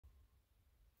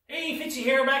Hey, Fitzy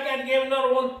here, back at it again with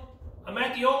another one. I'm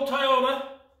at the old Toyota.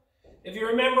 If you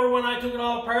remember when I took it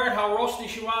all apart, how rusty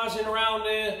she was in around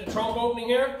the trunk opening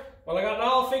here. Well, I got it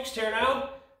all fixed here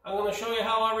now. I'm going to show you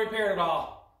how I repaired it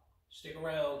all. Stick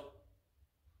around.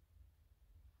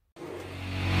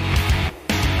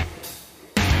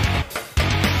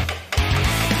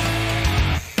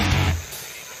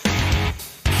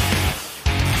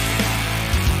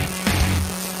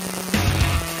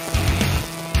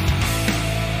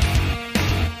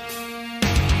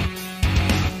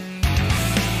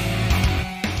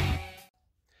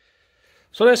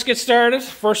 So let's get started.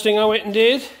 First thing I went and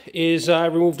did is I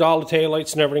removed all the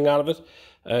taillights and everything out of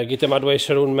it. Get them out of the way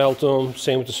so I don't melt them.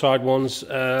 Same with the side ones.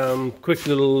 Quick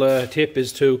little tip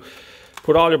is to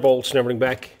put all your bolts and everything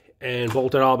back and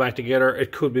bolt it all back together.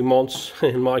 It could be months,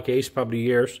 in my case probably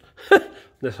years.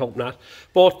 Let's hope not.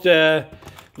 But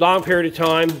long period of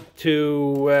time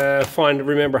to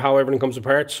remember how everything comes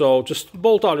apart. So just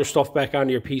bolt all your stuff back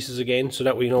onto your pieces again so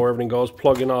that way you know where everything goes.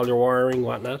 Plug in all your wiring,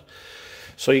 whatnot.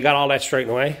 So you got all that straightened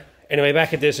away. Anyway,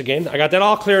 back at this again. I got that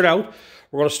all cleared out.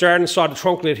 We're going to start inside the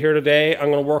trunk lid here today.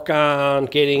 I'm going to work on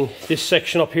getting this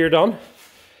section up here done,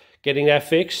 getting that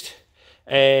fixed,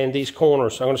 and these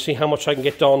corners. I'm going to see how much I can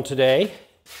get done today.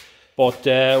 But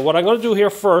what I'm going to do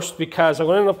here first, because I'm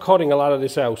going to end up cutting a lot of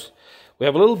this out. We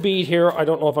have a little bead here. I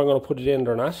don't know if I'm going to put it in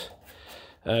or not,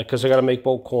 because I got to make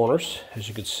both corners, as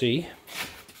you can see.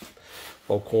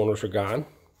 Both corners are gone.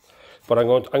 But I'm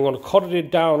going to cut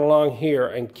it down along here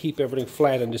and keep everything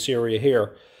flat in this area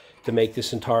here to make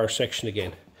this entire section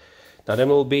again. Now them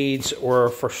little beads were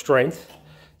for strength.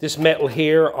 This metal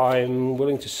here, I'm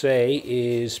willing to say,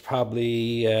 is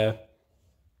probably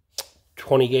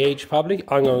 20 gauge probably.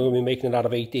 I'm going to be making it out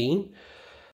of 18.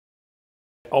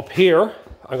 Up here,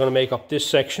 I'm going to make up this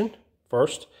section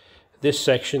first, this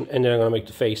section, and then I'm going to make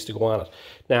the face to go on it.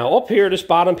 Now up here, this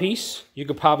bottom piece, you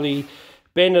could probably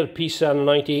bend a piece on a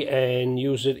 90 and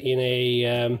use it in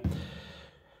a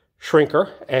shrinker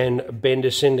and bend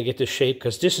this in to get this shape,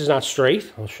 because this is not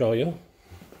straight. I'll show you.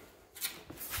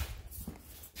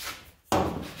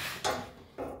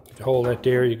 If you hold that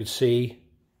there, you can see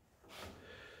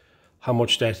how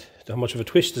much of a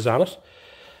twist is on it.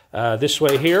 This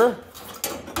way here,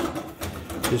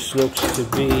 this looks to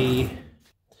be,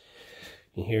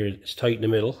 you hear it's tight in the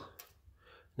middle,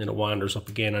 then it wanders up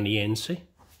again on the end, see?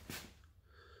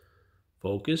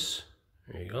 Focus.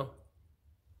 There you go.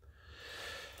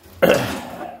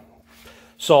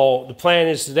 So the plan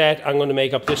is that I'm going to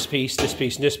make up this piece, and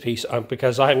this piece.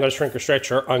 Because I haven't got a shrinker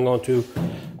stretcher, I'm going to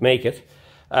make it.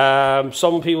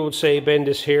 Some people would say bend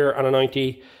this here on a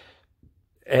 90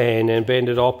 and then bend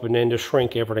it up and then just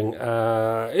shrink everything.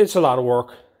 It's a lot of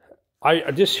work.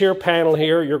 This here panel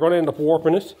here, you're going to end up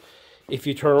warping it if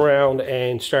you turn around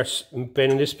and start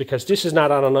bending this, because this is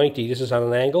not on a 90, this is on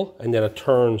an angle, and then it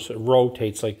turns, it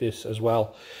rotates like this as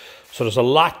well. So there's a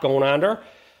lot going on there.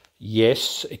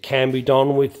 Yes, it can be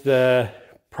done with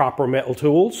proper metal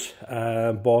tools,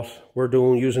 but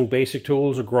we're using basic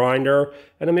tools, a grinder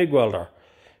and a MIG welder,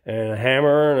 and a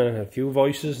hammer and a few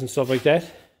vices and stuff like that.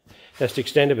 That's the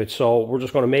extent of it. So we're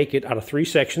just going to make it out of 3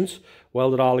 sections,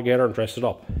 weld it all together and dress it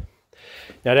up.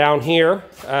 Now down here,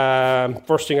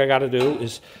 first thing I got to do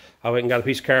is I went and got a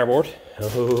piece of cardboard.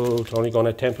 Oh, it's only going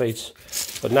to have templates,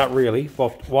 but not really.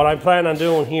 But what I'm planning on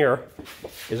doing here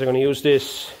is I'm going to use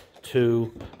this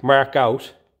to mark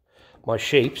out my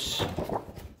shapes.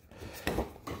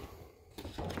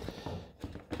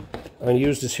 I'm going to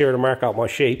use this here to mark out my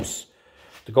shapes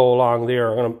to go along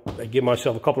there. I'm going to give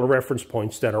myself a couple of reference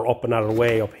points that are up and out of the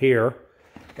way up here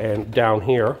and down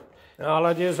here. And all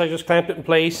I did is I just clamped it in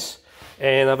place.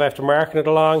 And I've after marking it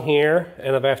along here,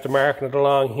 and I've after marking it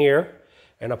along here,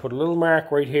 and I put a little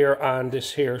mark right here on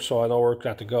this here, so I know where it's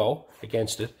got to go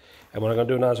against it. And what I'm going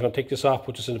to do now is I'm going to take this off,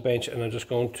 put this in the bench, and I'm just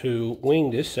going to wing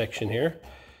this section here.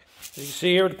 So you can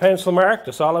see here with the pencil mark,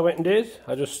 that's all I went and did.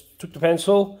 I just took the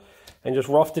pencil and just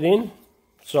roughed it in.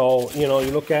 So, you know, you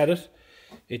look at it,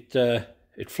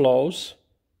 it flows.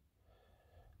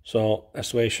 So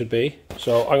that's the way it should be.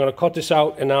 So I'm going to cut this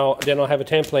out, and then I'll have a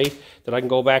template that I can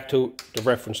go back to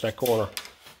reference that corner.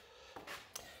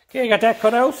 Okay, I got that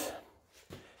cut out.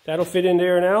 That'll fit in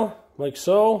there now, like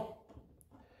so.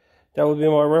 That would be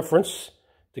my reference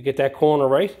to get that corner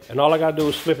right. And all I got to do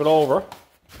is flip it over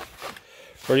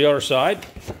for the other side.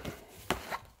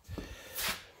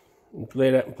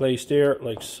 Lay that in place there,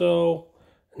 like so.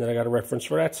 And then I got a reference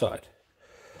for that side.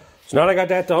 So now that I got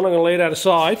that done, I'm going to lay that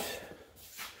aside.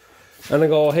 And I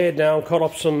go ahead now and cut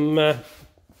up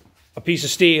a piece of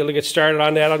steel to get started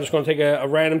on that. I'm just going to take a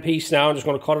random piece now. I'm just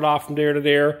going to cut it off from there to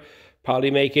there.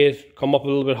 probably make it come up a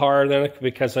little bit higher than it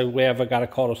because of the way I've got to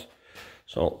cut it.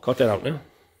 So cut that out now.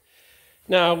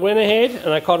 Now I went ahead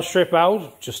and I cut a strip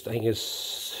out, just I think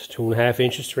it's 2.5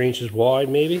 inches, 3 inches wide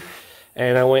maybe.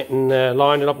 And I went and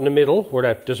lined it up in the middle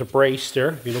where there's a brace there.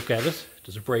 If you look at it,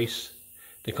 there's a brace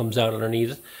that comes out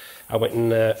underneath it. I went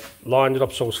and lined it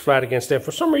up so it was flat against them.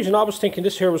 For some reason I was thinking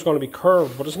this here was going to be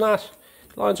curved, but it's not.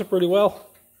 It lines up really well.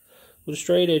 With a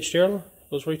straight edge there,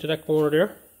 goes right to that corner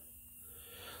there.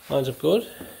 Lines up good.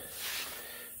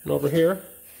 And over here,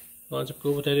 lines up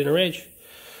good with that inner edge.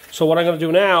 So what I'm going to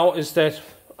do now is that,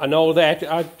 I know that,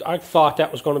 I thought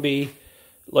that was going to be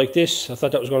like this. I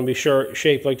thought that was going to be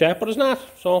shaped like that, but it's not.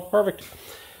 So, perfect.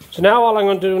 So now all I'm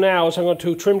going to do now is I'm going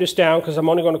to trim this down because I'm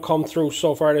only going to come through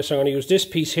so far this. I'm going to use this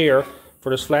piece here for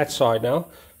this flat side now.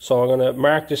 So I'm going to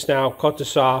mark this now, cut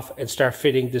this off, and start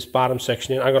fitting this bottom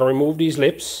section in. I'm going to remove these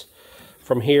lips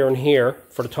from here and here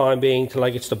for the time being till I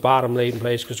get to the bottom laid in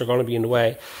place because they're going to be in the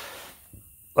way.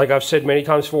 Like I've said many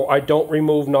times before, I don't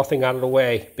remove nothing out of the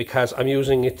way because I'm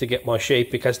using it to get my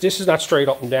shape, because this is not straight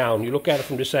up and down. You look at it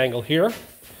from this angle here,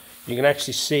 you can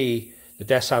actually see that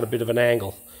that's at a bit of an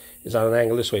angle. It's on an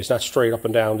angle this way. It's not straight up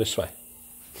and down this way.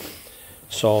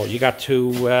 So you got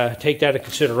to take that into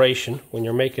consideration when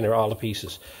you're making all the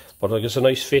pieces. But like, it's a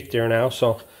nice fit there now.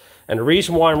 So, and the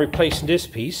reason why I'm replacing this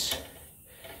piece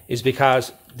is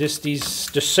because there's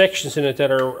sections in it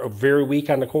that are very weak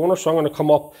on the corner. So I'm going to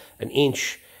come up an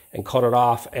inch and cut it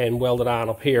off and weld it on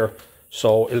up here.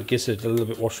 So it gives it a little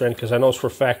bit more strength, because I know for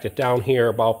a fact that down here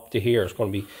about to here it's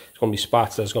going to be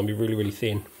spots that's going to be really, really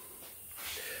thin.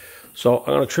 So I'm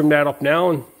going to trim that up now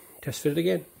and test fit it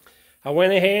again. I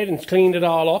went ahead and cleaned it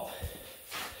all up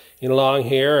in along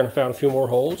here, and I found a few more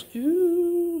holes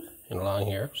in along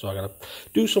here. So I got to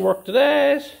do some work to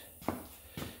that.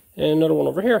 And another one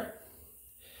over here.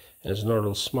 And there's another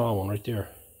little small one right there.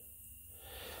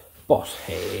 But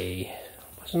hey,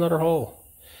 that's another hole.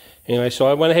 Anyway, so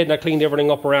I went ahead and I cleaned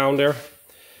everything up around there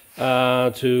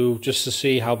just to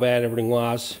see how bad everything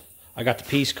was. I got the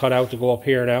piece cut out to go up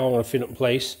here now. I'm going to fit it in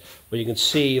place. But you can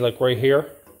see, like right here,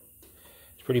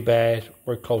 it's pretty bad,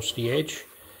 right close to the edge.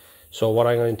 So what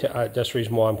I'm going to, that's the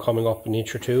reason why I'm coming up an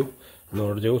inch or two in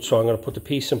order to do it. So I'm going to put the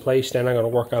piece in place, then I'm going to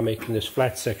work on making this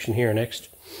flat section here next.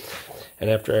 And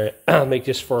after I'll make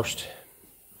this first.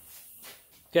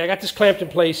 Okay, I got this clamped in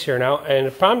place here now, and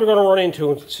the problem you're going to run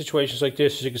into in situations like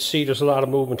this is you can see there's a lot of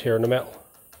movement here in the metal.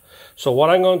 So what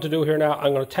I'm going to do here now,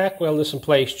 I'm going to tack weld this in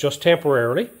place just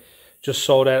temporarily, just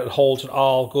so that it holds it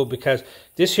all good, because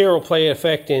this here will play an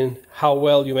effect in how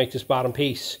well you make this bottom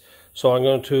piece. So I'm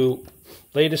going to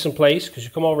lay this in place, because you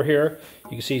come over here,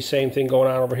 you can see the same thing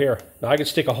going on over here. Now I can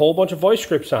stick a whole bunch of vice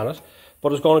grips on it,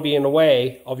 but it's going to be in the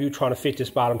way of you trying to fit this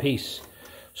bottom piece.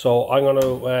 So I'm going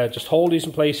to just hold these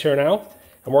in place here now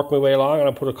and work my way along, and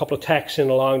I'll put a couple of tacks in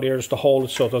along there just to hold it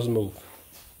so it doesn't move.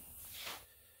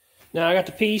 Now I got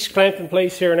the piece clamped in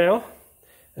place here now,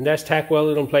 and that's tack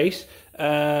welded in place.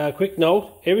 Quick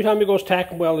note, every time you go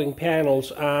tack welding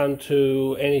panels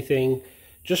onto anything,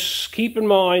 just keep in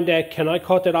mind that, can I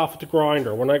cut that off with the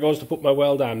grinder when I goes to put my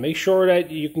weld on? Make sure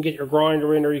that you can get your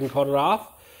grinder in, or you can cut it off.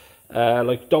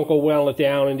 Like, don't go welding it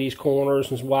down in these corners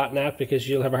and whatnot, because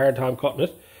you'll have a hard time cutting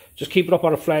it. Just keep it up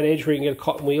on a flat edge where you can get a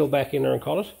cutting wheel back in there and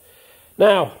cut it.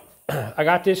 Now, I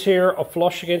got this here up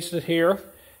flush against it here,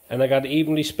 and I got it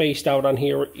evenly spaced out on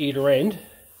here either end.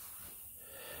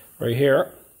 Right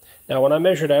here. Now when I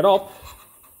measure that up,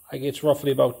 I get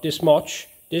roughly about this much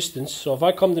distance. So if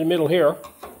I come to the middle here,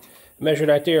 measure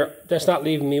that there, that's not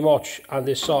leaving me much on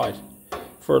this side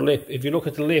for a lip. If you look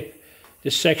at the lip,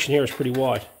 this section here is pretty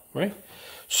wide, right?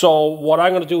 So what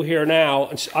I'm going to do here now,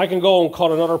 I can go and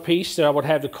cut another piece that I would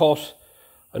have to cut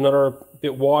another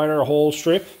bit wider, a whole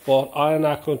strip, but I'm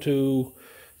not going to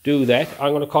do that.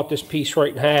 I'm going to cut this piece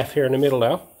right in half here in the middle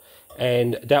now,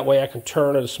 and that way I can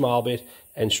turn it a small bit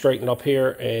and straighten it up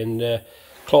here and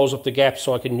close up the gap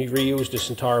so I can reuse this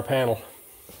entire panel.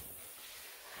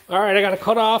 Alright, I got to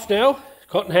cut off now,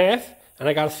 cut in half, and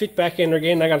I got to fit back in there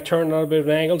again. I got to turn it on a bit of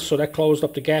an angle, so that closed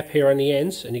up the gap here on the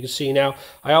ends. And you can see now,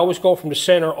 I always go from the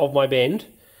center of my bend,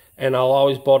 and I'll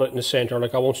always butt it in the center.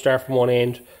 Like, I won't start from one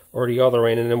end or the other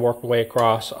end and then work my way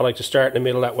across. I like to start in the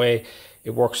middle, that way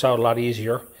it works out a lot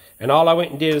easier. And all I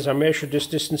went and did is I measured this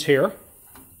distance here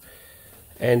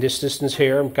and this distance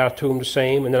here, and got to them the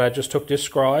same, and then I just took this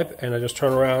scribe and I just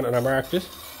turned around and I marked it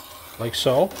like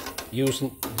so,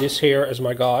 using this here as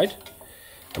my guide.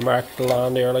 I marked it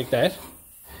along there like that,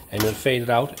 and then fade it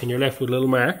out, and you're left with a little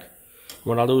mark.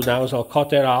 What I'll do now is I'll cut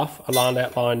that off along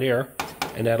that line there,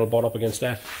 and that'll butt up against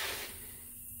that.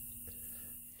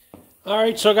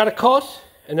 Alright, so I got it cut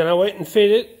and then I went and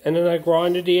fit it, and then I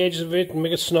grinded the edges of it and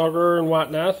make it snugger and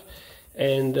whatnot,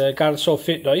 and got it so it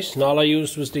fit nice. And all I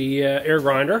used was the air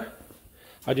grinder.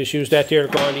 I just used that there to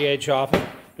grind the edge off it.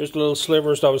 There's the little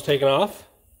slivers that I was taking off.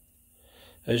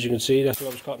 As you can see, that's what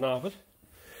I was cutting off it.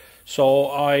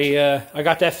 So I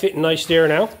got that fitting nice there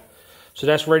now. So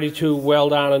that's ready to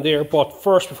weld on in there. But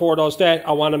first, before it does that,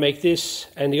 I want to make this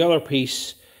and the other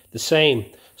piece the same.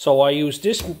 So I used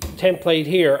this template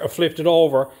here and flipped it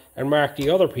over and marked the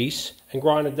other piece and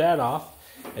grinded that off.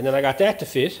 And then I got that to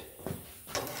fit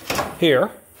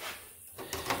here.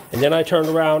 And then I turned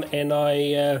around and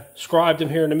I scribed them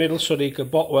here in the middle so they could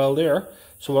butt weld there.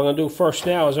 So what I'm going to do first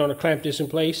now is I'm going to clamp this in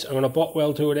place. I'm going to butt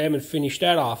weld two of them and finish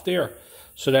that off there.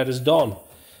 So that is done.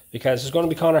 Because it's going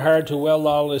to be kind of hard to weld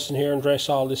all this in here and dress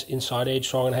all this inside edge.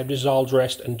 So I'm going to have this all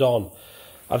dressed and done.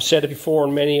 I've said it before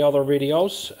in many other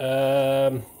videos.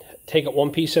 Take it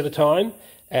one piece at a time.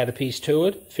 Add a piece to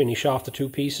it. Finish off the two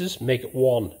pieces. Make it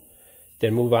one.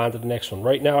 Then move on to the next one.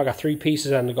 Right now I got three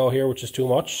pieces on to go here, which is too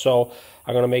much. So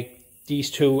I'm going to make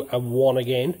these two a one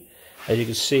again. As you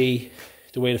can see,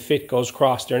 the way the fit goes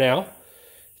across there now,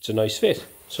 it's a nice fit.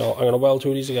 So I'm going to weld two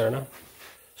of these together now.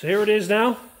 So here it is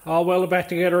now. I'll weld it back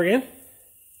together again.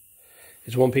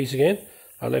 It's one piece again.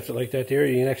 I left it like that there.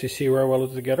 You can actually see where I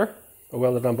welded it together. I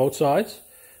welded on both sides.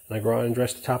 And I grind and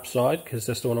dress the top side because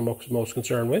that's the one I'm most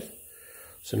concerned with.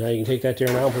 So now you can take that there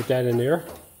now and put that in there.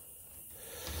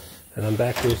 And I'm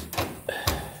back with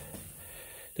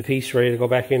the piece ready to go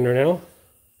back in there now.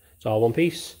 It's all one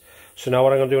piece. So now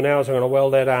what I'm going to do now is I'm going to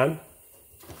weld that on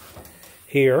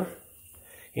here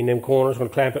in them corners. I'm going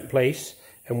to clamp it in place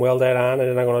and weld that on, and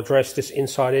then I'm going to dress this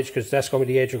inside edge because that's going to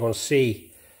be the edge you're going to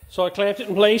see. So I clamped it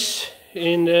in place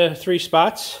in three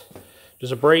spots.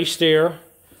 There's a brace there.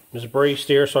 There's a brace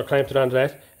there, so I clamped it onto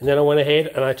that. And then I went ahead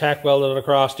and I tack welded it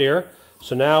across there.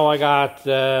 So now I got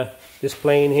this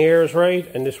plane here is right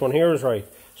and this one here is right.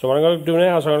 So what I'm going to do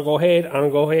now is I'm going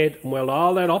to go ahead and weld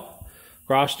all that up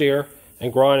across there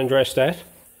and grind and dress that.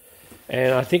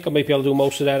 And I think I might be able to do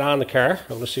most of that on the car. I'm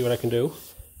going to see what I can do.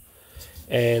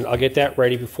 And I'll get that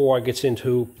ready before I get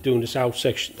into doing this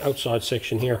outside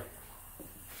section here.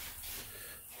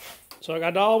 So I got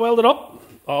it all welded up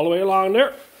all the way along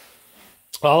there.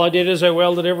 All I did is I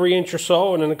welded every inch or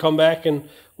so and then I come back and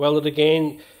welded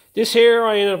again. This here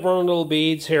I ended up running little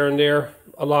beads here and there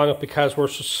along it because we're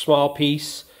such a small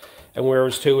piece, and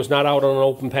whereas too is not out on an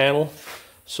open panel,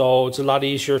 so it's a lot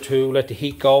easier to let the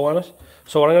heat go on it.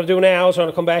 So what I'm going to do now is I'm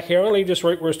going to come back here. I'm going to leave this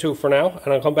right where it's to for now,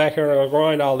 and I'll come back here and I'm going to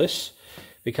grind all this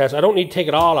because I don't need to take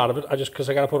it all out of it. Because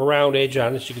I got to put a round edge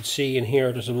on it. As you can see in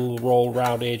here, there's a little rolled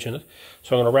round edge in it.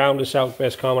 So I'm going to round this out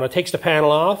best come. When it takes the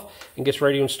panel off and gets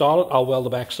ready to install it, I'll weld the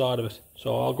back side of it.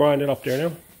 So I'll grind it up there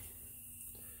now.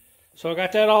 So I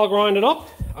got that all grinded up.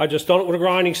 I just done it with a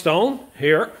grinding stone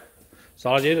here. That's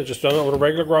all I did. I just done it with a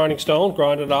regular grinding stone,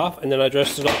 grinded it off, and then I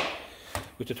dressed it up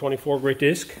with the 24 grit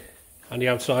disc on the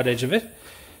outside edge of it.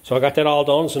 So I got that all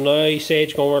done. It's a nice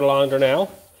edge going right along there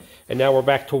now. And now we're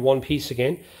back to one piece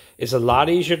again. It's a lot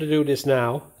easier to do this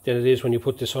now than it is when you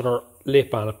put this other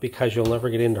lip on it because you'll never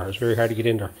get in there. It's very hard to get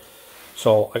in there.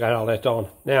 So I got all that done.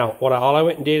 Now, all I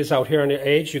went and did is out here on the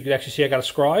edge, you can actually see I got it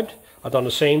scribed. I've done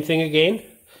the same thing again,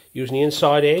 using the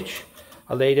inside edge.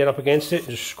 I laid it up against it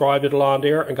and just scribed it along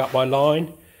there and got my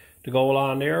line to go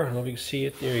along there. I don't know if you can see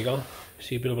it. There you go.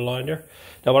 See a bit of a line there.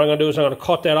 Now what I'm going to do is I'm going to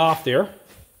cut that off there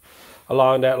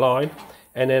along that line,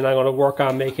 and then I'm going to work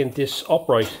on making this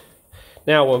upright.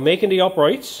 Now when making the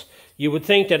uprights, you would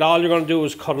think that all you're going to do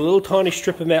is cut a little tiny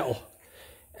strip of metal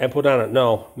and put on it.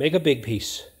 No, make a big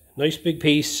piece. Nice big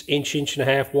piece, inch and a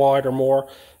half wide or more,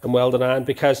 and weld it on,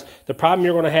 because the problem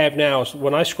you're going to have now is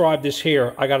when I scribe this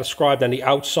here, I got it scribed on the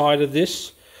outside of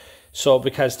this. So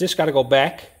because this got to go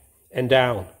back and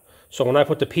down. So when I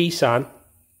put the piece on,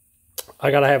 I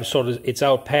got to have it so that it's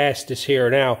out past this here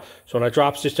now. So when I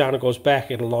drops this down and goes back,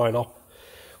 it'll line up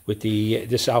with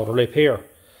this outer lip here.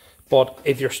 But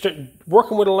if you're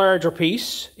working with a larger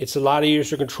piece, it's a lot easier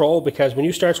to control, because when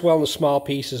you start welding a small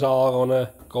piece, it's all going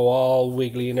to go all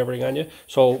wiggly and everything on you.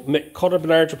 So cut a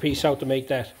larger piece out to make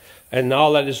that. And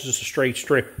all that is just a straight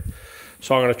strip.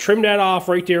 So I'm going to trim that off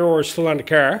right there where it's still on the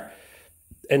car.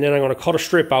 And then I'm going to cut a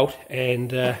strip out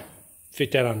and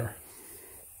fit that under.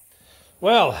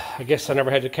 Well, I guess I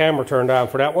never had the camera turned on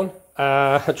for that one.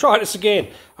 I'll try this again.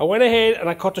 I went ahead and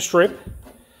I cut the strip.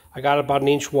 I got it about an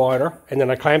inch wider, and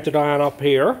then I clamped it on up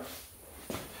here.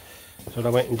 So what I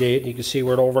went and did, you can see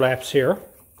where it overlaps here. A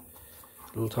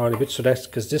little tiny bit, so that's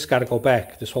because this got to go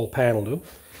back, this whole panel do.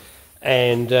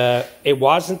 And it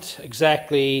wasn't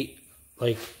exactly,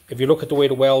 like, if you look at the way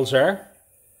the welds are,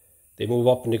 they move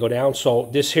up and they go down. So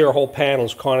this here whole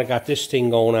panel's kind of got this thing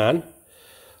going on.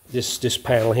 This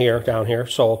panel here, down here.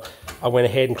 So I went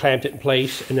ahead and clamped it in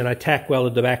place, and then I tack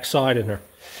welded the back side in there.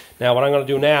 Now what I'm going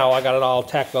to do now, I got it all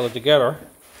tack welded together.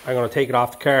 I'm going to take it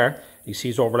off the car. You see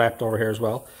it's overlapped over here as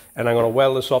well. And I'm going to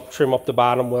weld this up, trim up the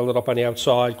bottom, weld it up on the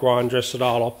outside, grind, dress it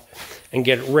all up, and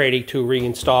get it ready to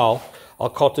reinstall. I'll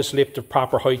cut this lip the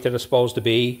proper height that it's supposed to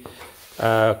be,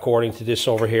 according to this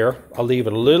over here. I'll leave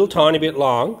it a little tiny bit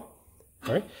long.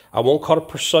 Right? I won't cut it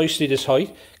precisely this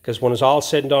height, because when it's all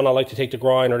said and done, I like to take the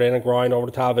grinder then and grind over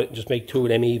the top of it and just make two of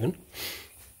them even.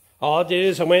 All I did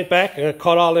is I went back and I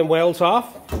cut all them welds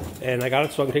off, and I got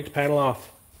it so I can take the panel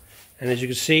off. And as you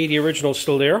can see, the original's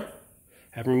still there.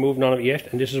 Haven't removed none of it yet,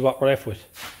 and this is what we're left with.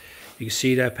 You can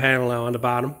see that panel now on the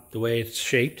bottom, the way it's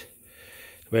shaped.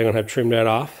 The way I'm going to have to trim that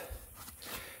off.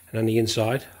 And on the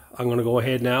inside, I'm going to go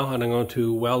ahead now and I'm going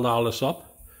to weld all this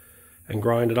up and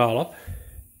grind it all up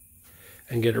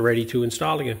and get it ready to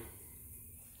install again.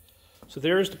 So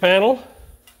there's the panel,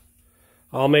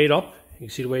 all made up. You can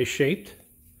see the way it's shaped,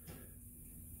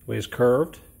 the way it's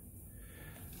curved.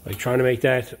 Like trying to make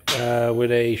that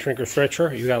with a shrinker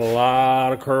stretcher, you got a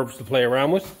lot of curves to play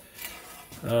around with.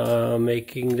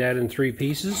 Making that in 3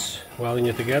 pieces, welding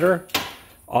it together.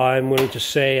 I'm going to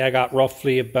say I got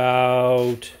roughly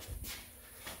about,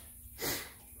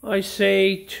 I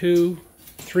say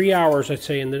 2-3 hours, I'd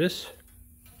say, into this.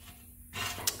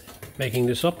 Making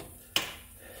this up.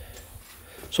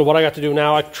 So what I got to do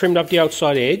now, I trimmed up the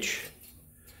outside edge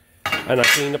and I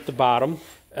cleaned up the bottom.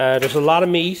 There's a lot of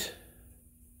meat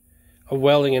of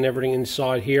welding and everything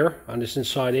inside here on this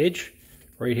inside edge,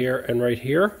 right here and right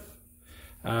here.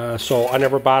 So I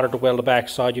never bothered to weld the back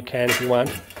side. You can if you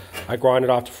want. I grinded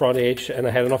off the front edge and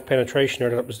I had enough penetration there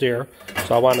that it was there.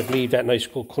 So I wanted to leave that nice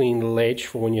cool clean little edge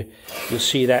for when you'll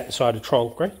see that inside the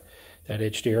trunk, right? That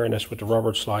edge there, and that's what the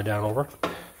rubber slide down over.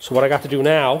 So what I got to do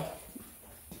now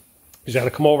is I'm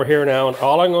going to come over here now, and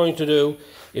all I'm going to do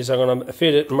is I'm going to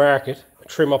fit it and mark it,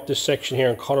 trim up this section here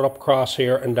and cut it up across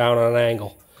here and down on an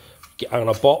angle. I'm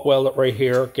going to butt weld it right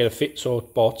here, get it fit so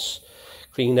it butts,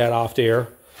 clean that off there,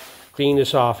 clean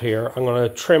this off here. I'm going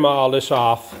to trim all this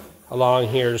off along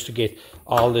here just to get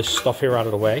all this stuff here out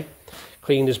of the way.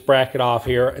 Clean this bracket off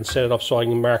here and set it up so I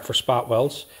can mark for spot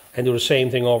welds, and do the same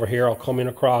thing over here. I'll come in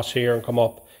across here and come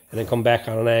up and then come back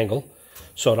on an angle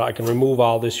so that I can remove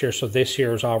all this here. So this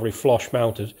here is already flush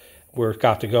mounted where it's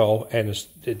got to go, and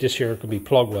this here can be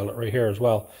plug welded right here as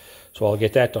well. So I'll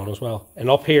get that done as well. And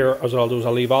up here, as I'll do is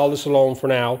I'll leave all this alone for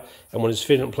now, and when it's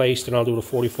fitted in place, then I'll do the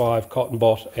 45 cut and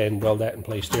butt and weld that in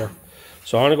place there.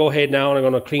 So I'm going to go ahead now and I'm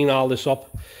going to clean all this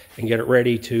up and get it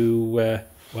ready to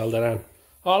weld that on.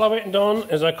 All I went and done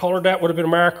is I colored that with a bit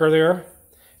of marker there,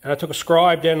 and I took a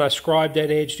scribe then, I scribed that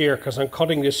edge there because I'm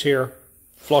cutting this here,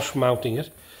 flush mounting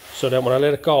it, so that when I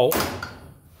let it go,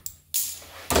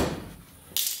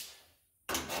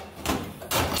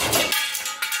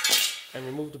 and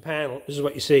remove the panel, this is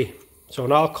what you see. So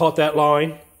now I'll cut that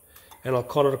line, and I'll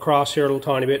cut it across here a little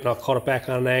tiny bit, and I'll cut it back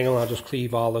on an angle, and I'll just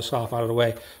cleave all this off out of the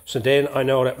way. So then I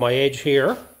know that my edge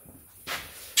here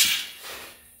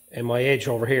and my edge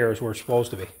over here is where it's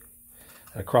supposed to be,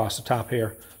 and across the top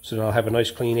here, so that I'll have a nice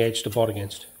clean edge to butt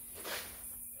against.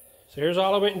 So here's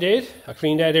all I went and did. I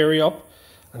cleaned that area up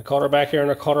and cut her back here, and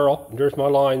I cut her up, and there's my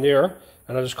line there,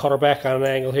 and I just cut her back on an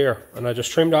angle here, and I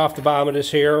just trimmed off the bottom of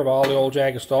this here of all the old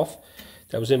jagged stuff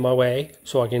that was in my way,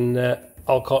 so I can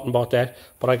I'll cut and butt that.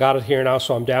 But I got it here now,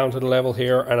 so I'm down to the level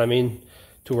here, and I'm in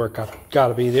to where it got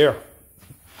to be there.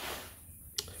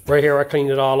 Right here I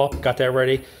cleaned it all up, got that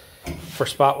ready for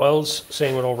spot welds.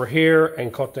 Same with over here,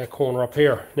 and cut that corner up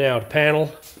here. Now the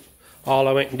panel, all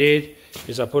I went and did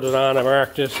is I put it on, I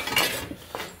marked it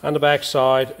on the back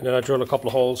side, and then I drilled a couple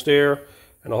of holes there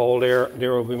and a hole there, and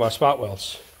there will be my spot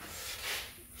welds.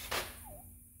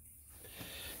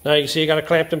 Now you can see I got it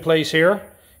clamped in place here.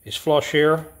 It's flush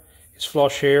here, it's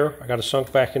flush here. I got it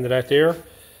sunk back into that there,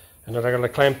 and then I got it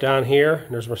clamped down here,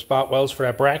 and there's my spot welds for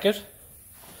that bracket.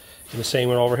 And the same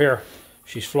one over here.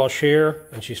 She's flush here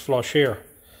and she's flush here.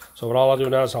 So what I'll do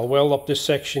now is I'll weld up this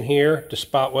section here, the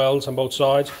spot welds on both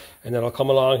sides, and then I'll come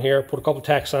along here, put a couple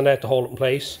tacks on that to hold it in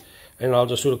place, and I'll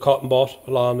just do the cut and butt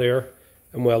along there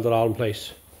and weld it all in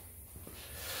place.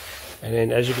 And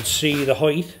then as you can see, the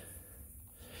height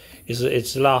is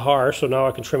it's a lot higher, so now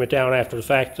I can trim it down after the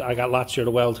fact. I got lots here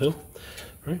to weld to,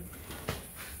 right?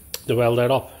 To weld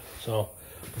that up. So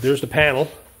there's the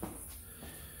panel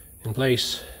in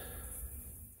place.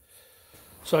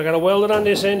 So I got to weld it on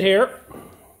this end here,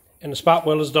 and the spot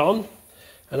weld is done,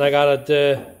 and I got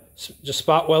it just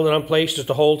spot welded on place, just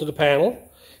to hold to the panel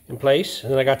in place,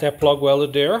 and then I got that plug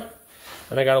welded there,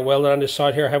 And I got it welded on this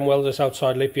side here. I haven't welded this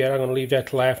outside lip yet. I'm going to leave that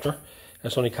till after.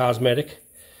 That's only cosmetic.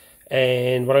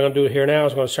 And what I'm going to do here now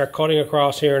is I'm going to start cutting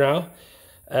across here now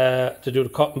to do the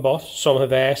cut and butt. Some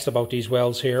have asked about these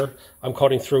welds here. I'm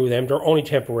cutting through them. They're only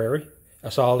temporary.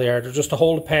 That's all they are. They're just to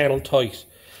hold the panel tight.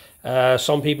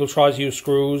 Some people try to use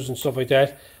screws and stuff like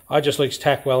that. I just like to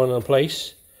tack welding in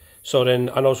place. So then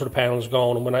I know where the panel is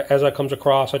going. And as I comes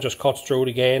across, I just cut through it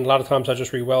again. A lot of times I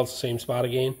just re-weld the same spot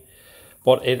again.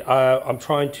 But I'm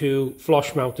trying to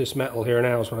flush mount this metal here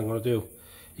now is what I'm going to do.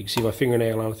 You can see my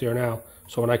fingernail on it there now.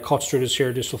 So when I cut through this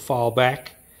here, this will fall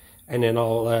back. And then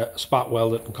I'll spot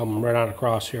weld it and come right on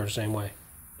across here the same way.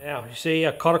 Now, you see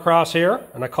I cut across here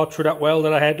and I cut through that weld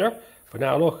that I had there. But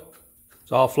now look,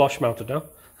 it's all flush mounted now.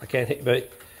 I can't hit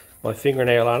my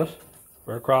fingernail on it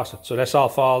right across it. So that's all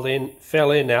fell in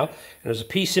now. And there's a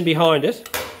piece in behind it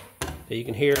that you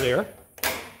can hear there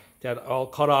that I'll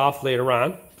cut off later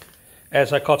on.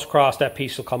 As I cut across, that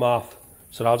piece will come off.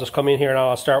 So I'll just come in here and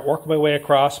I'll start working my way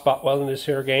across, spot welding this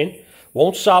here again.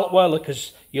 Won't solid weld it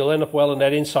because you'll end up welding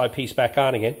that inside piece back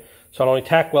on again. So I'll only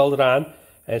tack weld it on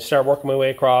and start working my way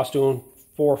across, doing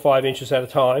 4 or 5 inches at a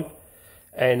time.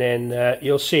 And then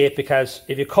you'll see it, because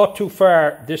if you cut too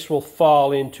far, this will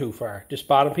fall in too far. This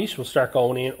bottom piece will start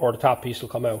going in, or the top piece will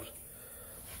come out.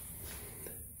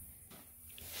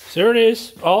 So there it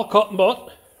is, all cut and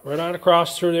butt, right on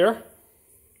across through there.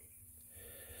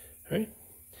 Right,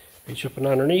 reach up and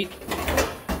underneath.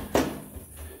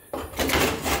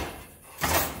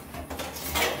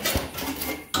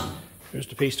 Here's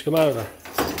the piece to come out of there.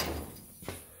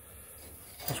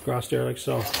 Just across there like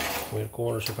so. We have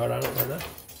corners to cut on it like that.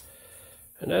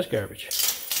 And that's garbage.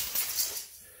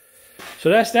 So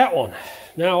that's that one.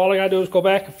 Now all I gotta do is go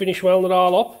back and finish welding it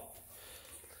all up.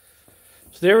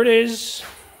 So there it is,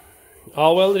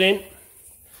 all welded in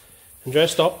and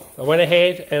dressed up. I went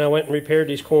ahead and I went and repaired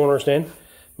these corners then.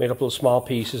 Made up little small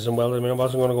pieces and welded them in. I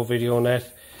wasn't going to go video on that.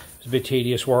 It was a bit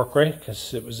tedious work, right?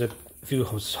 Because it was a few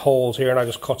holes here and I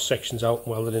just cut sections out and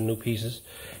welded in new pieces.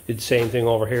 Did the same thing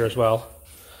over here as well.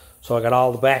 So I got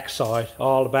all the back side,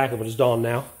 all the back of it is done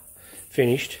now.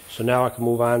 Finished. So now I can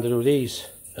move on to do these.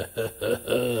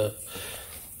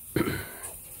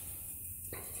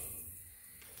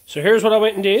 So here's what I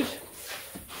went and did.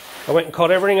 I went and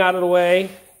cut everything out of the way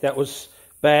that was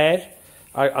bad.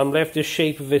 I'm left this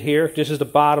shape of it here. This is the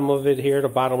bottom of it here, the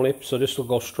bottom lip. So this will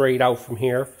go straight out from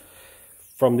here,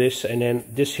 from this. And then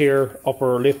this here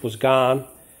upper lip was gone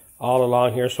all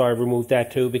along here. So I removed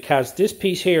that too, because this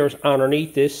piece here is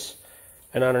underneath this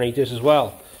and underneath this as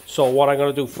well. So what I'm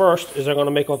going to do first is I'm going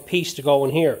to make a piece to go in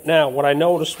here. Now what I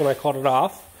noticed when I cut it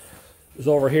off is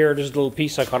over here, this little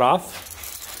piece I cut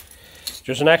off.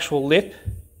 There's an actual lip.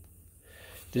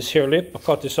 This here lip, I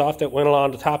cut this off, that went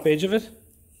along the top edge of it.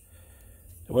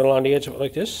 It went along the edge of it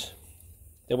like this.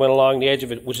 It went along the edge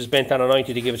of it, which is bent on a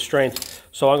 90 to give it strength.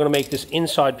 So I'm going to make this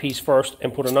inside piece first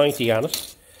and put a 90 on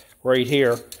it, right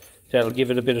here. That'll give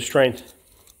it a bit of strength.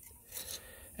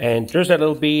 And there's that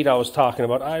little bead I was talking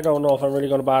about. I don't know if I'm really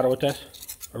going to bother with that.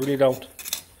 I really don't.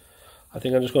 I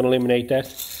think I'm just going to eliminate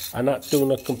that. I'm not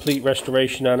doing a complete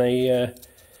restoration on a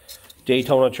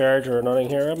Daytona Charger or nothing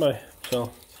here, am I?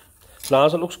 So, as long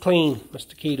as it looks clean, that's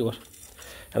the key to it.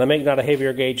 And I'm making that a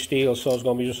heavier gauge steel, so it's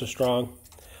going to be just as strong.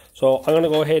 So I'm going to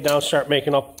go ahead now and start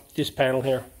making up this panel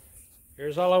here.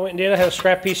 Here's all I went and did. I had a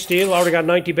scrap piece of steel. I already got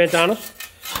 90 bent on it.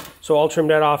 So I'll trim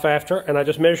that off after. And I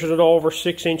just measured it over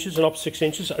 6 inches and up 6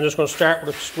 inches. I'm just going to start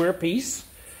with a square piece.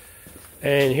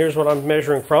 And here's what I'm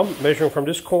measuring from. Measuring from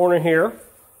this corner here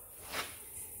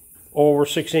over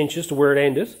 6 inches to where it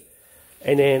ended.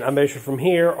 And then I measure from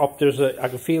here up. I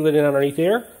can feel it in underneath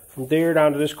there. From there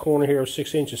down to this corner here is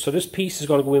 6 inches. So this piece is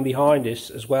going to go in behind this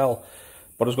as well.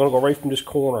 But it's going to go right from this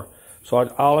corner. So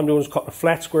all I'm doing is cut a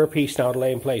flat square piece now to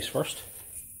lay in place first.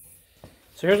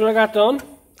 So here's what I got done.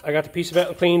 I got the piece of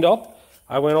metal cleaned up.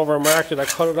 I went over and marked it. I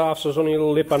cut it off so there's only a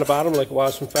little lip on the bottom like it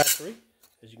was from factory.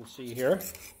 As you can see here.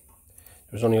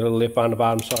 There's only a little lip on the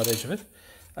bottom side edge of it.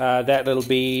 That little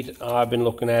bead, I've been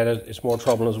looking at it. It's more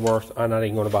trouble than it's worth. I'm not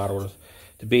even going to bother with it.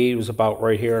 The bead was about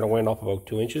right here and it went up about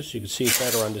 2 inches. You can see it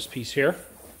better on this piece here.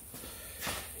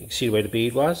 You can see the way the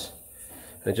bead was.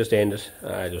 And it just ended.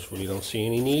 I just really don't see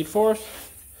any need for it.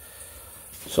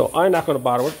 So I'm not going to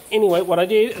bother with it. Anyway, what I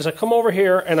did is I come over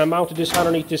here and I mounted this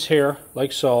underneath this here,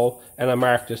 like so, and I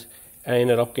marked it. And I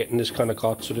ended up getting this kind of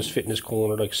cut, so this fit in this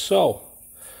corner like so.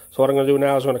 So what I'm going to do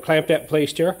now is I'm going to clamp that in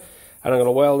place here, and I'm going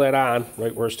to weld that on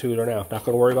right where it's to there now. Not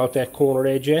going to worry about that corner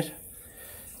edge yet,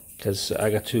 because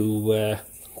I got to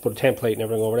put a template and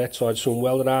everything over that, so I'd soon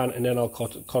weld it on and then I'll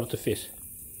cut it to fit.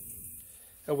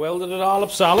 I welded it all up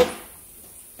solid.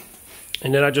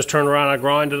 And then I just turn around and I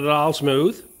grinded it all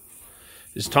smooth.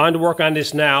 It's time to work on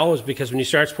this now, is because when you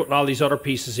start putting all these other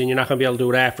pieces in, you're not going to be able to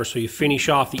do it after. So you finish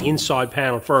off the inside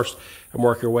panel first and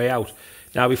work your way out.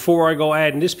 Now before I go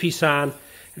adding this piece on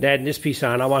and adding this piece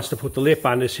on, I want to put the lip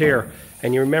on this here.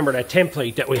 And you remember that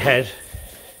template that we had,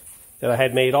 that I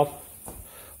had made up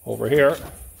over here.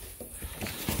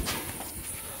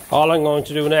 All I'm going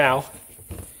to do now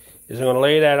is I'm going to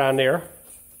lay that on there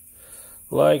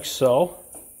like so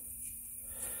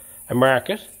and mark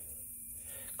it,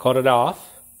 cut it off,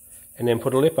 and then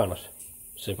put a lip on it.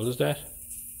 Simple as that.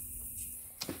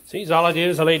 See, all I did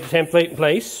is I laid the template in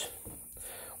place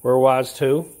where it was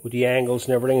too, with the angles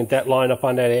and everything, and that lined up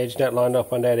on that edge, that lined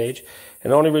up on that edge,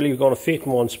 and only really going to fit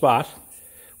in one spot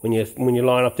when you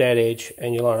line up that edge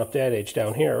and you line up that edge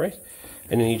down here, right?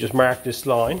 And then you just mark this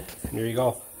line, and there you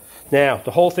go. Now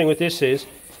the whole thing with this is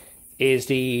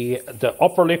the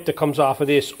upper lip that comes off of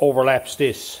this overlaps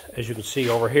this, as you can see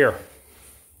over here.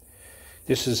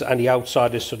 This is on the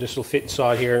outside, so this will fit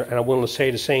inside here, and I'm willing to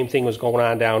say the same thing was going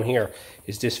on down here.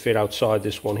 Is this fit outside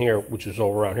this one here, which is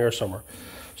over around here somewhere.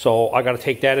 So I got to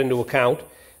take that into account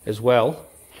as well.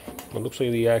 It looks like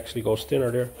it actually goes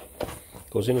thinner there.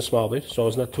 Goes in a small bit, so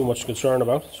it's not too much concern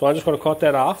about. So I'm just going to cut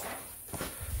that off,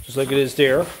 just like it is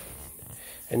there.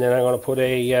 And then I'm going to put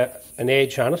an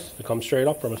edge on it to come straight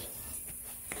up from it.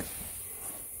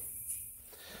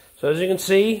 So as you can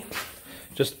see,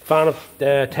 just found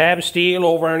a tab of steel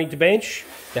over underneath the bench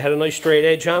that had a nice straight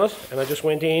edge on it, and I just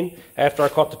went in after I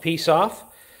cut the piece off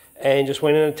and just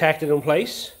went in and tacked it in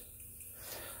place.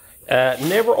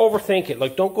 Never overthink it.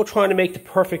 Like, don't go trying to make the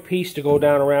perfect piece to go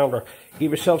down around her. Give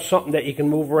yourself something that you can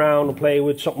move around and play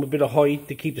with, something with a bit of height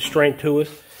to keep the strength to it.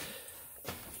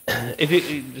 If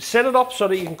you set it up so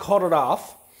that you can cut it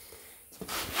off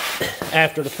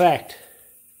after the fact,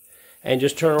 and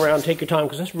just turn around and take your time,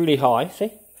 because that's really high.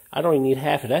 See, I don't even need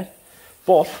half of that,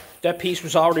 but that piece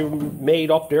was already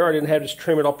made up there. I didn't have to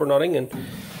trim it up or nothing, and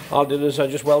all I did is I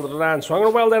just welded it on. So I'm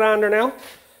going to weld that on there now,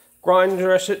 grind the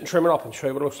rest of it and trim it up and show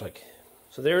you what it looks like.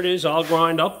 So there it is, all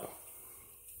grind up.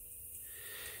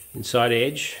 Inside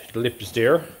edge, the lip is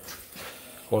there.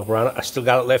 Going around it. I still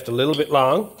got it left a little bit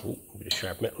long. Ooh, a bit of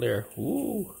sharp metal there.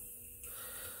 Ooh,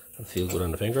 that feels good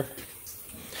on the finger.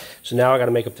 So now I got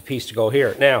to make up the piece to go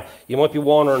here. Now, you might be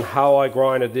wondering how I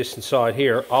grinded this inside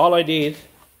here. All I did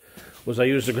was I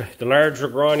used the larger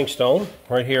grinding stone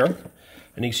right here.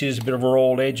 And you can see there's a bit of a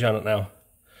rolled edge on it now.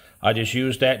 I just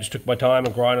used that, just took my time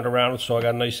and grinded around it so I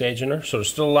got a nice edge in there. So there's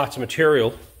still lots of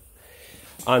material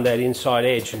on that inside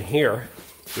edge in here.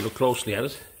 If you look closely at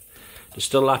it, there's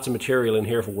still lots of material in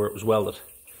here from where it was welded.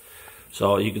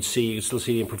 So you can still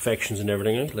see the imperfections and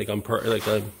everything. Like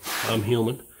I'm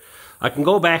human. I can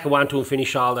go back and want to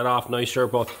finish all that off nicer,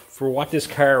 but for what this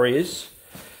car is,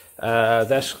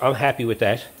 I'm happy with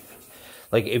that.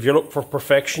 Like, if you're looking for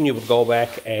perfection, you would go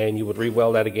back and you would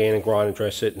re-weld that again and grind and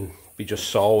dress it and be just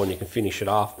so, and you can finish it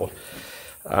off. But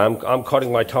I'm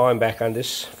cutting my time back on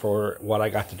this for what I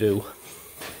got to do,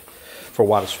 for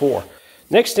what it's for.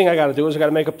 Next thing I got to do is I got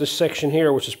to make up this section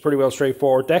here, which is pretty well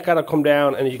straightforward. That got to come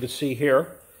down, and you can see here,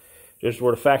 there's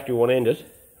where the factory one ended,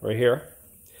 right here.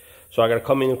 So I got to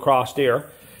come in across there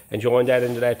and join that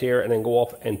into that there, and then go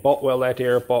up and butt weld that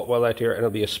there, and it'll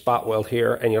be a spot weld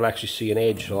here, and you'll actually see an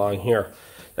edge along here.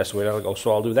 That's the way that'll go.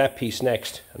 So I'll do that piece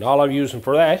next. And all I'm using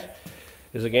for that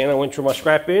is, again, I went through my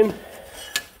scrap bin.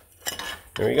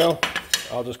 There we go.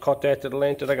 I'll just cut that to the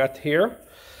length that I got here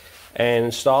and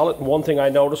install it. And one thing I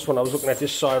noticed when I was looking at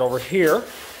this side over here,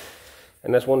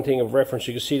 and that's one thing of reference,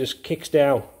 you can see this kicks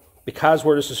down. Because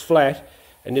where this is flat,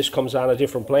 and this comes on a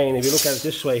different plane, if you look at it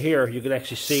this way here, you can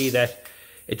actually see that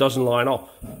it doesn't line up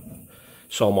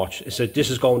so much. It's that this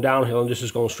is going downhill and this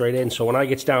is going straight in. So when I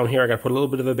get down here, I got to put a little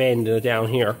bit of a bend in it down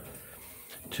here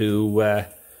to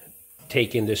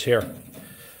take in this here.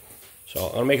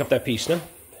 So I'll make up that piece now.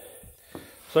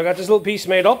 So I got this little piece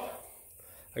made up.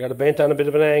 I got it bent on a bit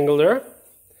of an angle there.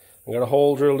 I got a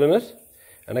hole drilled in it,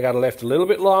 and I got it left a little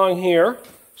bit long here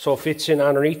so it fits in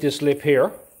underneath this lip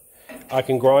here. I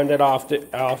can grind that off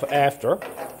after,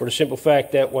 for the simple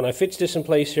fact that when I fix this in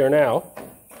place here now,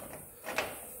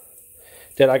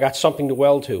 that I got something to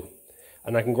weld to,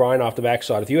 and I can grind off the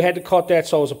backside. If you had to cut that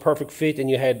so it was a perfect fit and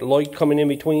you had light coming in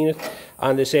between it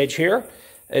on this edge here,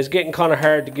 it's getting kind of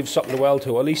hard to give something to weld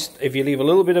to. At least if you leave a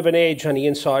little bit of an edge on the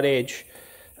inside edge,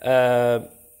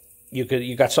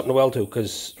 you got something to weld to.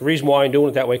 Because the reason why I'm doing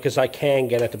it that way, because I can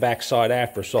get at the backside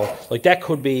after. So like that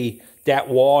could be that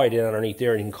wide in underneath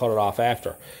there, and you can cut it off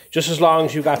after. Just as long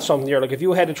as you got something there. Like if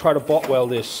you had to try to butt weld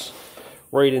this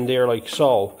right in there like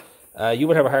so, you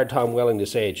would have a hard time welding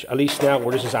this edge. At least now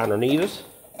where this is underneath it.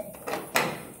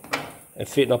 and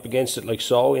fitting up against it like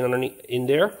so, in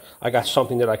there, I got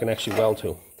something that I can actually weld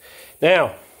to.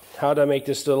 Now, how do I make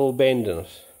this little bend in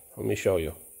it? Let me show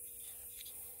you.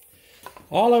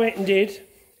 All I went and did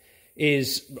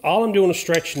is, all I'm doing is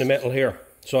stretching the metal here.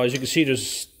 So as you can see,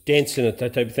 there's dents in it,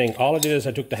 that type of thing. All I did is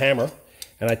I took the hammer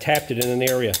and I tapped it in an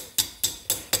area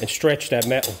and stretched that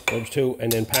metal, those two,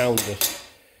 and then pounded it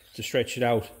to stretch it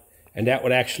out. And that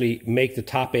would actually make the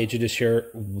top edge of this here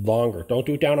longer. Don't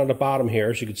do it down on the bottom here,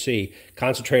 as you can see.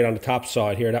 Concentrate on the top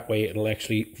side here, that way it'll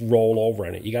actually roll over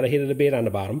in it. You got to hit it a bit on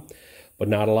the bottom, but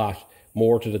not a lot.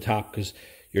 More to the top, because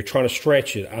you're trying to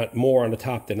stretch it more on the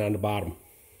top than on the bottom.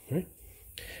 Right?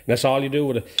 And that's all you do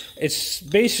with it. It's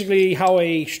basically how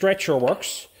a stretcher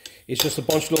works. It's just a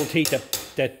bunch of little teeth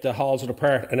that hauls it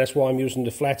apart, and that's why I'm using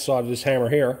the flat side of this hammer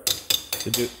here to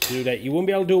do that. You wouldn't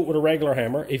be able to do it with a regular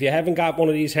hammer. If you haven't got one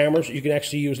of these hammers, you can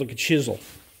actually use like a chisel.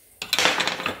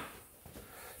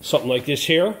 Something like this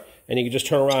here, and you can just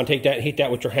turn around, take that and hit that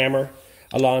with your hammer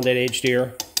along that edge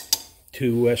there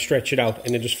to stretch it out,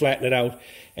 and then just flatten it out.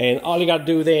 And all you got to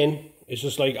do then is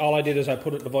just like, all I did is I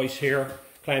put it in the vise here,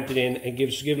 clamped it in, and give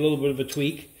it a little bit of a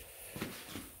tweak,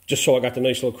 just so I got the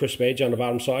nice little crisp edge on the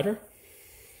bottom side here.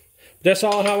 But that's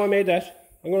all how I made that.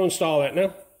 I'm going to install that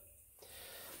now.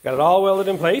 Got it all welded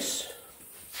in place.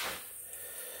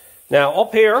 Now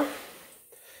up here,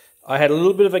 I had a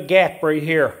little bit of a gap right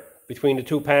here between the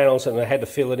two panels, and I had to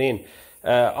fill it in.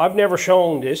 I've never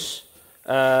shown this,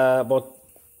 but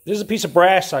this is a piece of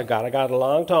brass I got. I got it a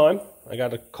long time. I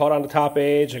got it cut on the top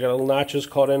edge. I got little notches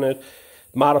cut in it,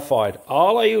 modified.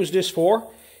 All I use this for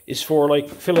is for like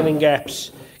filling in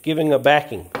gaps, giving a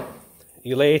backing.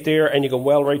 You lay it there and you can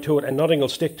weld right to it, and nothing will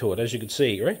stick to it, as you can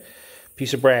see, right?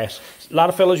 Piece of brass. A lot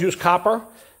of fellas use copper.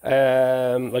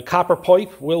 Like copper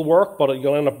pipe will work, but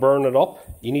you'll end up burning it up.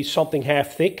 You need something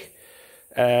half thick,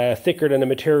 thicker than the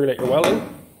material that you're welding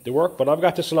to work. But I've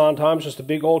got this a long time. It's just a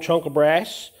big old chunk of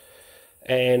brass,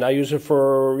 and I use it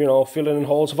for, you know, filling in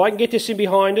holes. If I can get this in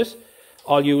behind it,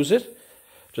 I'll use it.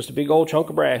 Just a big old chunk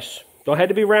of brass. Don't have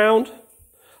to be round.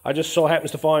 I just so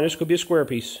happens to find this could be a square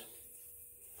piece.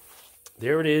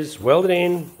 There it is, welded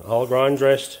in, all ground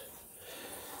dressed.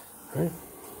 Right.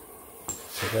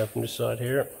 Take that from this side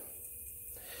here.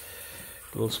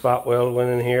 Little spot weld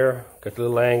went in here. Got the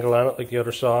little angle on it like the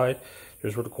other side.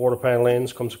 Here's where the quarter panel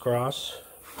ends comes across.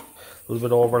 A little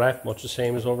bit of overlap, much the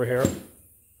same as over here.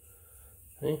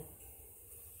 Okay.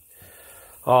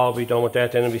 I'll be done with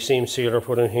that. Then it'll be seam sealer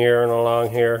put in here and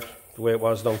along here, the way it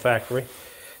was done factory.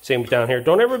 Same down here.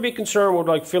 Don't ever be concerned with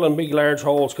like filling big large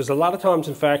holes, because a lot of times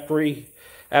in factory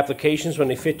applications, when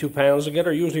they fit two panels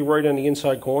together, usually right on the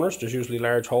inside corners, there's usually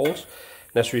large holes.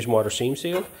 And that's the reason why they're seam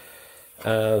sealed.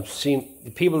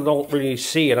 People don't really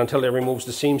see it until they remove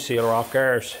the seam sealer off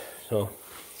cars. So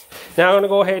now I'm going to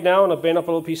go ahead now and I'll bend up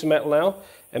a little piece of metal now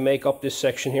and make up this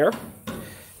section here.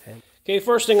 Okay,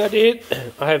 first thing I did,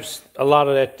 I have a lot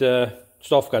of that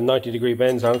stuff got 90-degree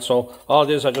bends on it, so all it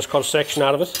is I just cut a section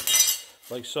out of it,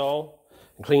 like so,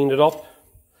 and cleaned it up.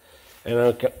 And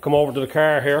I'll come over to the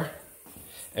car here,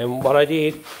 and what I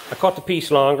did, I cut the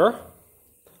piece longer,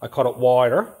 I cut it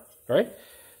wider, right?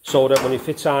 So that when it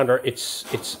fits under, it's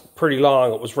pretty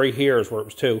long. It was right here is where it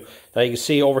was too. Now you can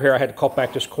see over here I had to cut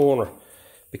back this corner,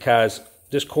 because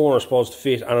this corner is supposed to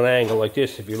fit on an angle like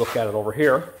this. If you look at it over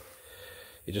here,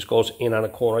 it just goes in on a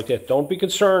corner like that. Don't be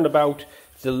concerned about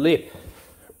the lip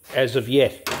as of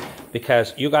yet,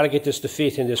 because you got to get this to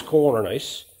fit in this corner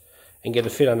nice, and get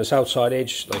it fit on this outside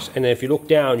edge nice. And then if you look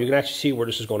down, you can actually see where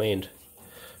this is going to end,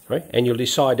 right? And you'll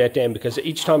decide that then, because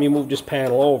each time you move this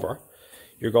panel over,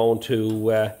 you're going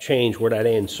to change where that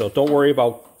ends. So don't worry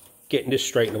about getting this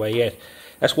straightened away yet.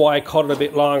 That's why I cut it a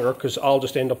bit longer, because I'll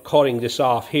just end up cutting this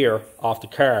off here, off the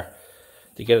car,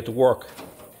 to get it to work.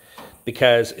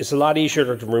 Because it's a lot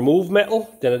easier to remove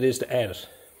metal than it is to add it.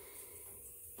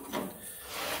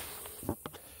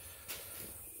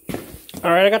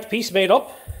 Alright, I got the piece made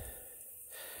up.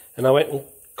 And I went and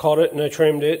cut it and I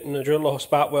trimmed it and I drilled the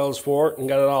spot welds for it and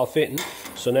got it all fitting.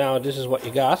 So now this is what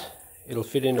you got. It'll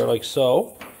fit in there like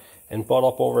so, and butt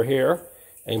up over here,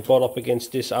 and butt up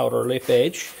against this outer lip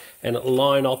edge, and it'll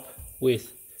line up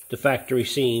with the factory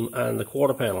seam and the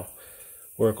quarter panel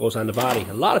where it goes on the body.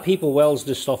 A lot of people welds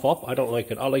this stuff up. I don't like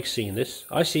it. I like seeing this.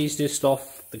 I sees this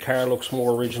stuff. The car looks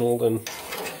more original than,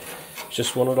 it's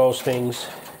just one of those things.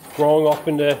 Growing up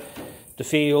in the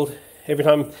field, every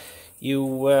time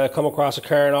you come across a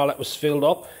car and all that was filled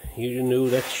up, you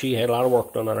knew that she had a lot of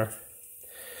work done on her.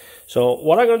 So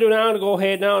what I'm going to do now, I'm going to go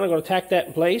ahead now and I'm going to tack that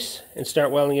in place and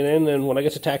start welding it in, and when I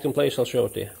get it tacked in place I'll show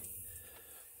it to you.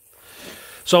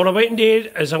 So what I went and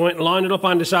did is I went and lined it up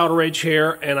on this outer edge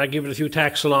here, and I give it a few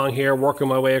tacks along here, working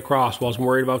my way across. Wasn't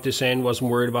worried about this end, wasn't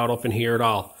worried about up in here at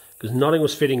all, because nothing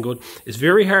was fitting good. It's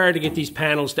very hard to get these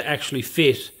panels to actually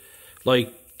fit,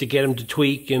 like to get them to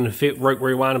tweak and fit right where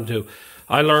you want them to.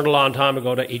 I learned a long time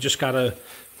ago that you just got to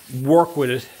work with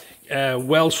it,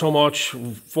 weld so much,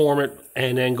 form it,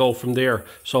 and then go from there.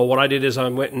 So what I did is I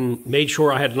went and made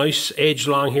sure I had a nice edge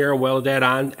along here and welded that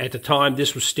on. At the time,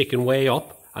 this was sticking way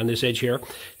up on this edge here.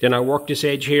 Then I worked this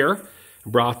edge here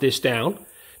and brought this down.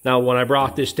 Now when I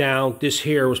brought this down, this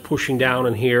here was pushing down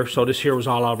in here, so this here was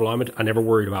all out of alignment. I never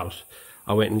worried about it.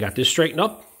 I went and got this straightened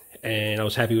up, and I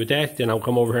was happy with that. Then I'll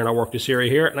come over here and I work this area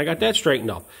here, and I got that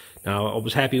straightened up. Now I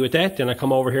was happy with that. Then I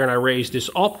come over here and I raised this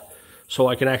up so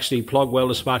I can actually plug weld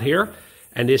the spot here,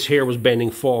 and this here was bending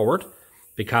forward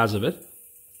because of it.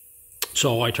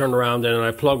 So I turned around then and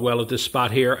I plug welded this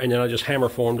spot here, and then I just hammer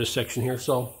formed this section here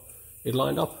so it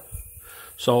lined up.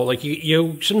 So like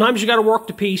you sometimes you got to work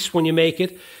the piece when you make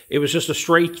it. It was just a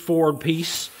straightforward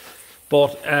piece,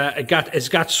 but it's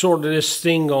got sort of this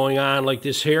thing going on like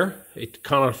this here. It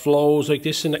kind of flows like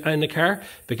this in the car,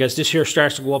 because this here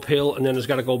starts to go uphill and then it's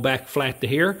got to go back flat to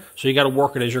here. So you got to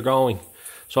work it as you're going.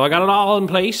 So I got it all in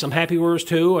place. I'm happy where it's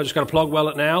to. I just got to plug weld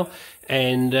it now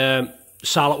and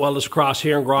solid weld this across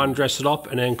here and go on and dress it up,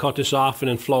 and then cut this off and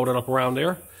then float it up around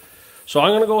there. So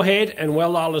I'm going to go ahead and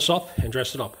weld all this up and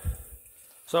dress it up.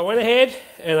 So I went ahead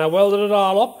and I welded it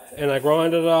all up and I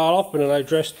grinded it all up, and then I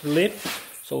dressed the lip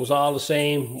so it was all the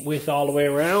same width all the way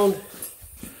around,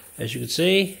 as you can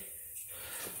see.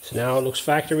 So now it looks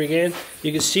factory again.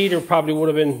 You can see there probably would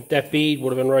have been, that bead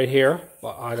would have been right here,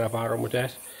 but I'm not bothering with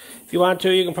that. If you want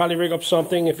to, you can probably rig up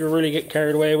something if you're really getting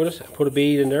carried away with it and put a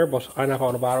bead in there, but I'm not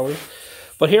going to bother with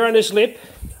it. But here on this lip,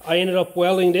 I ended up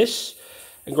welding this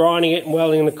and grinding it and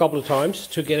welding it a couple of times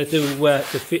to get it to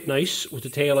fit nice with the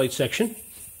taillight section.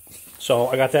 So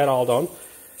I got that all done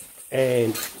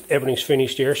and everything's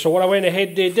finished here. So what I went ahead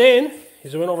and did then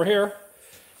is I went over here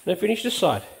and I finished this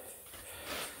side.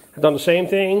 I've done the same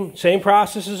thing, same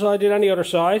process as I did on the other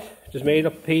side. Just made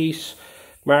up a piece,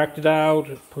 marked it out,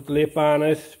 put the lip on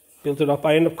it, built it up.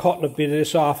 I ended up cutting a bit of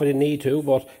this off. I didn't need to,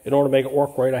 but in order to make it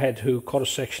work right, I had to cut a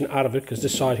section out of it because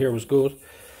this side here was good.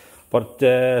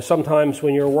 But sometimes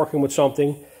when you're working with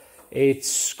something,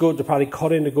 it's good to probably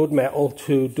cut into good metal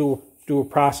to do a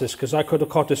process, because I could have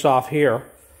cut this off here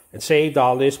and saved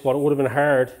all this, but it would have been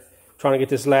hard trying to get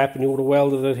this lap, and you would have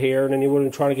welded it here, and then you would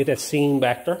have been trying to get that seam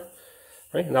back there,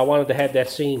 right? And I wanted to have that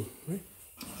seam, right?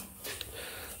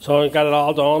 So I got it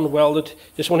all done, welded.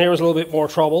 This one here was a little bit more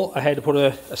trouble. I had to put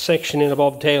a section in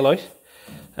above the taillight.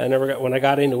 When I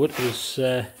got into it, it was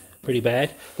pretty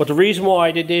bad. But the reason why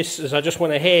I did this is I just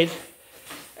went ahead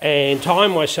and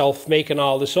timed myself making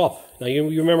all this up. Now you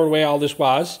remember the way all this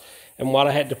was and what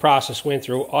I had the process went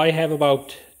through. I have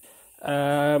about,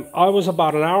 I was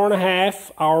about an hour and a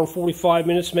half, hour and 45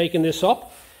 minutes making this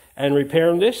up and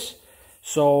repairing this.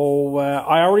 So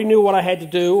I already knew what I had to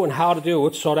do and how to do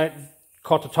it, so that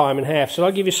cut the time in half. So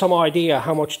I'll give you some idea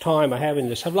how much time I have in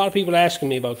this. I have a lot of people asking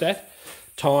me about that,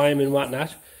 time and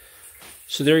whatnot.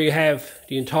 So there you have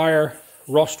the entire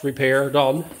rust repair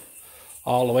done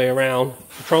all the way around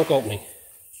the trunk opening.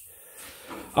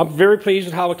 I'm very pleased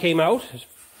with how it came out. It's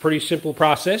a pretty simple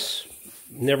process.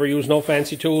 Never used no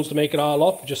fancy tools to make it all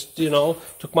up. Just, you know,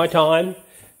 took my time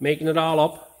making it all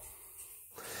up.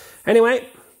 Anyway,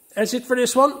 that's it for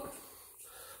this one.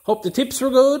 Hope the tips were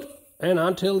good, and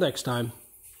until next time.